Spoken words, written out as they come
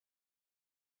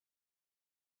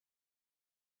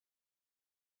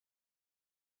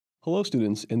Hello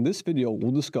students, in this video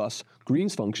we'll discuss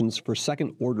Green's functions for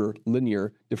second order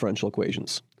linear differential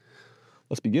equations.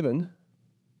 Let's be given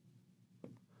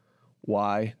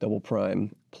y double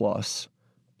prime plus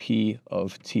p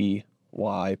of t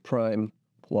y prime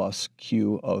plus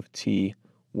q of t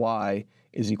y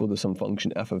is equal to some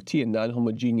function f of t, a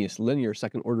non-homogeneous linear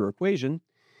second order equation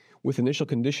with initial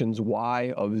conditions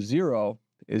y of 0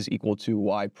 is equal to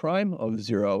y prime of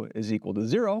 0 is equal to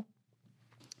 0.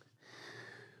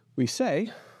 We say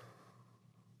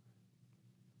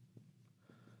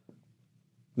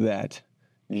that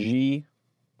g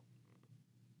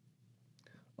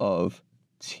of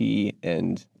t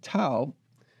and tau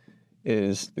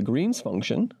is the Green's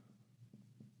function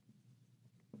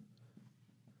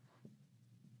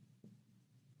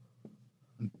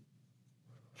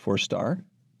for star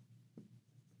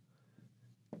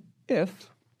if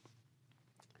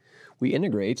we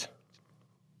integrate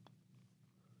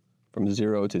from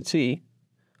 0 to t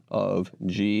of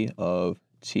g of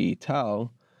t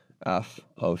tau f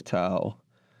of tau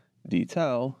d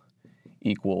tau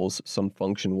equals some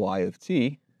function y of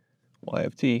t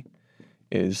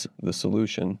is the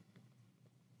solution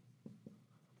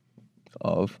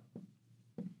of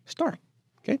star.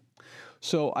 Okay,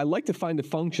 so I like to find a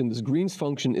function. This Green's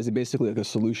function is basically like a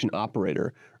solution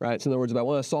operator, right? So in other words, if I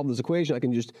want to solve this equation, I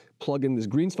can just plug in this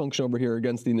Green's function over here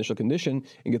against the initial condition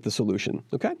and get the solution,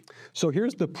 okay? So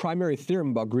here's the primary theorem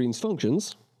about Green's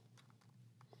functions.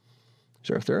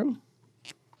 Here's our theorem.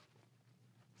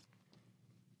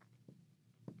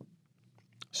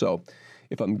 So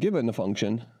if I'm given a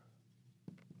function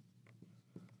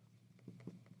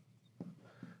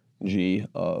g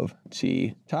of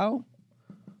t tau,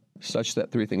 such that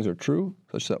three things are true,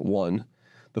 such that 1,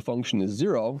 the function is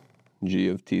 0, g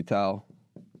of t tau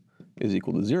is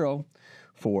equal to 0,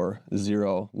 for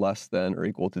 0 less than or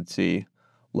equal to t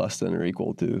less than or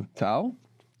equal to tau.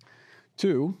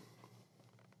 2,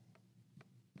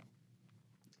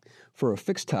 for a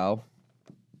fixed tau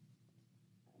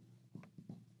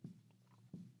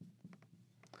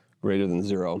greater than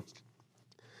 0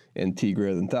 and t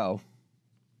greater than tau,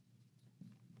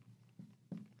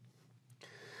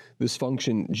 this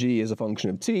function g is a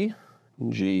function of t.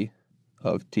 G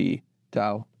of t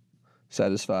tau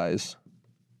satisfies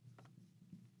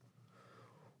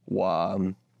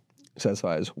y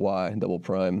double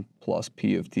prime plus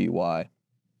p of t y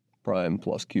prime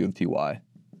plus q of t y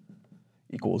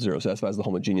equals 0. Satisfies the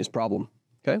homogeneous problem.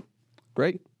 Okay,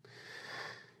 great.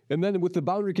 And then with the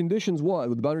boundary conditions, what?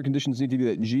 The boundary conditions need to be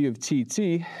that g of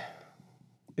tt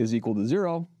is equal to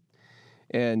 0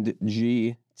 and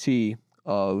gt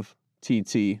of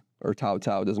tt, or tau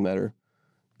tau, doesn't matter,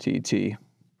 tt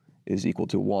is equal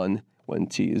to 1 when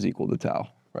t is equal to tau,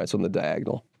 right? So on the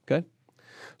diagonal, okay?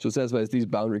 So it satisfies these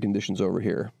boundary conditions over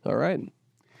here, all right?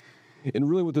 And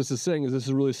really what this is saying is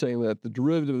that the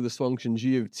derivative of this function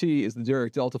g of t is the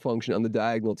Dirac delta function on the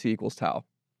diagonal t equals tau,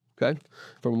 okay?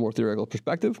 From a more theoretical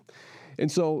perspective.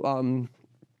 And so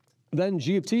then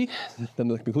g of t, then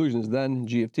the conclusion is then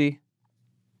g of t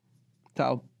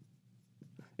tau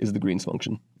is the Green's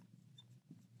function.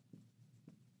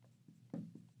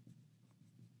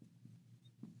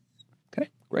 Okay,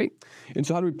 great. And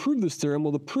so how do we prove this theorem?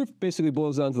 Well, the proof basically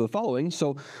boils down to the following.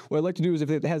 So what I'd like to do is if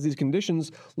it has these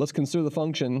conditions, let's consider the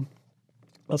function,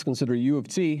 let's consider u of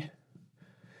t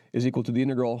is equal to the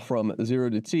integral from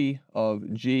 0 to t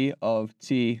of g of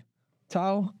t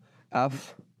tau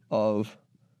f of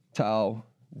tau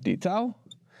d tau.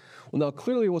 Well, now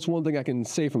clearly what's one thing I can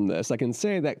say from this? I can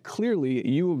say that clearly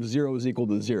u of 0 is equal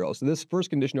to 0. So this first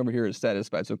condition over here is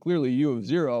satisfied. So clearly u of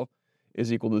 0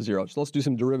 is equal to 0. So let's do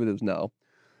some derivatives now.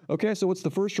 Okay, so what's the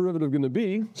first derivative going to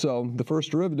be? So the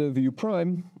first derivative, u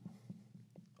prime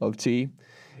of t,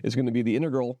 is going to be the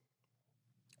integral.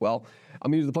 Well, I'm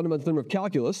going to use the fundamental theorem of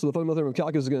calculus. So the fundamental theorem of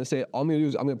calculus is going to say, I'm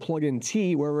going to plug in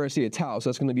t wherever I see a tau. So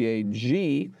that's going to be a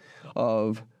g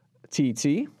of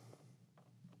tt.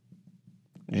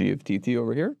 G of tt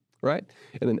over here, right?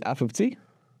 And then f of t.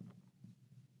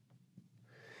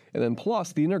 And then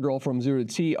plus the integral from 0 to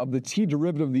t of the t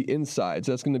derivative of the inside.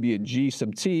 So that's going to be a g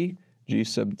sub t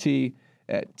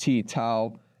at t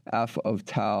tau f of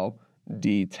tau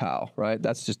d tau, right?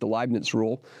 That's just the Leibniz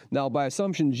rule. Now by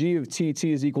assumption, g of tt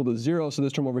is equal to 0, so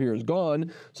this term over here is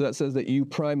gone. So that says that u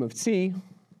prime of t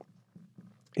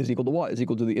is equal to what? Is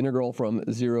equal to the integral from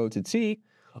 0 to t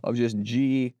of just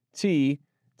g t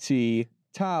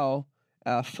tau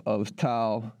f of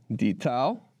tau d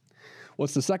tau.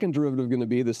 What's the second derivative going to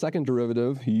be? The second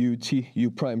derivative, u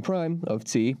prime of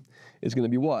t, is going to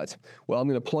be what? Well, I'm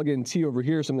going to plug in t over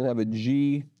here, so I'm going to have a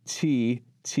g t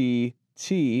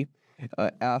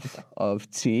f of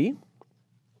t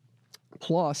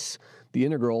plus the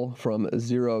integral from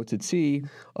 0 to t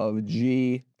of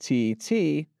g t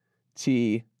t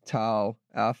t tau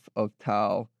f of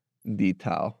tau d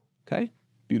tau. Okay,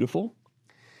 beautiful.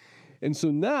 And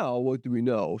so now what do we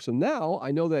know? So now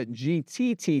I know that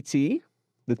GTTT,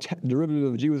 the derivative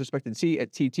of g with respect to t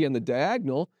at tt on the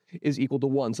diagonal, is equal to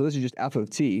 1. So this is just f of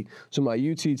t. So my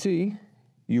UTT,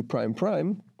 u prime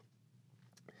prime,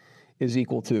 is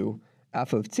equal to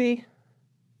f of t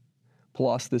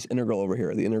plus this integral over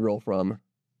here, the integral from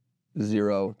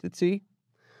 0 to t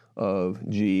of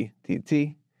g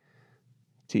tt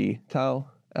t tau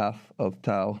f of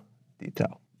tau d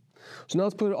tau. So now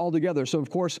let's put it all together. So of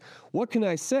course, what can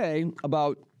I say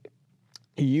about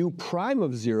u prime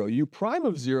of 0? U prime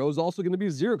of 0 is also going to be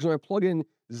 0, because when I plug in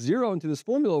 0 into this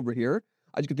formula over here,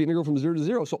 I just get the integral from 0 to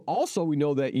 0. So also we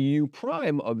know that u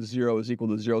prime of 0 is equal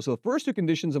to 0. So the first two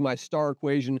conditions of my star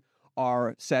equation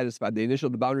are satisfied. The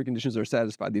boundary conditions are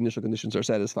satisfied. The initial conditions are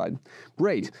satisfied.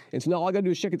 Great. And so now all I got to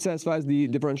do is check it satisfies the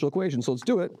differential equation. So let's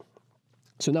do it.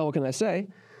 So now what can I say?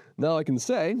 Now I can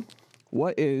say,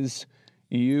 what is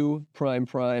u prime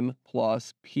prime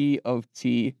plus p of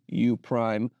t u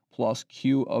prime plus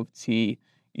q of t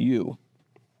u?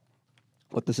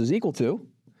 What this is equal to?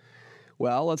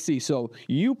 Well, let's see. So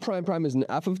u prime prime is an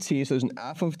f of t, so there's an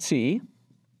f of t.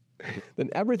 Then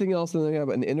everything else, then I have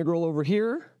an integral over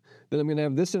here. Then I'm going to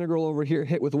have this integral over here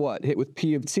hit with what? Hit with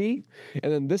p of t. And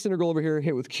then this integral over here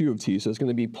hit with q of t. So it's going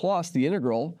to be plus the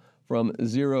integral from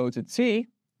 0 to t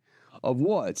of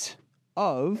what?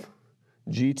 Of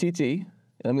gtt.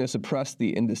 And I'm going to suppress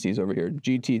the indices over here.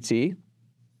 gtt,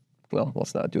 well,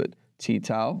 let's not do it. T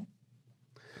tau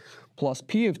plus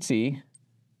p of t,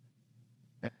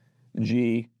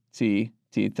 g t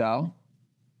t tau,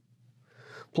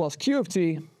 plus q of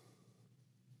t,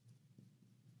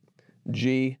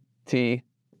 g t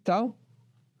tau.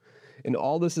 And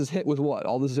all this is hit with what?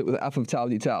 All this is hit with f of tau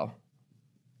d tau.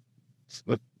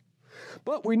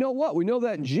 But we know what? We know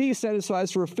that g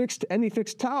satisfies for any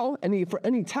fixed tau, for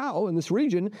any tau in this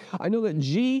region. I know that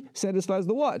g satisfies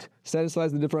the what?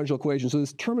 Satisfies the differential equation. So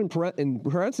this term in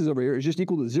parentheses over here is just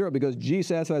equal to 0 because g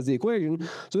satisfies the equation.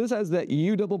 So this has that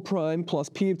u double prime plus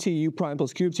p of t u prime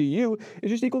plus q of t u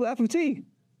is just equal to f of t.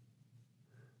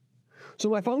 So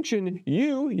my function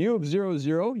u of 0,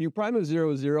 0, u prime of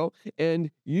 0, 0, and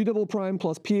u double prime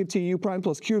plus p of t u prime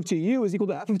plus q of t u is equal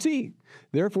to f of t.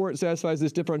 Therefore, it satisfies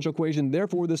this differential equation.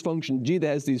 Therefore, this function g that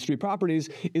has these three properties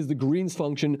is the Green's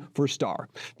function for star.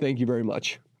 Thank you very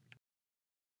much.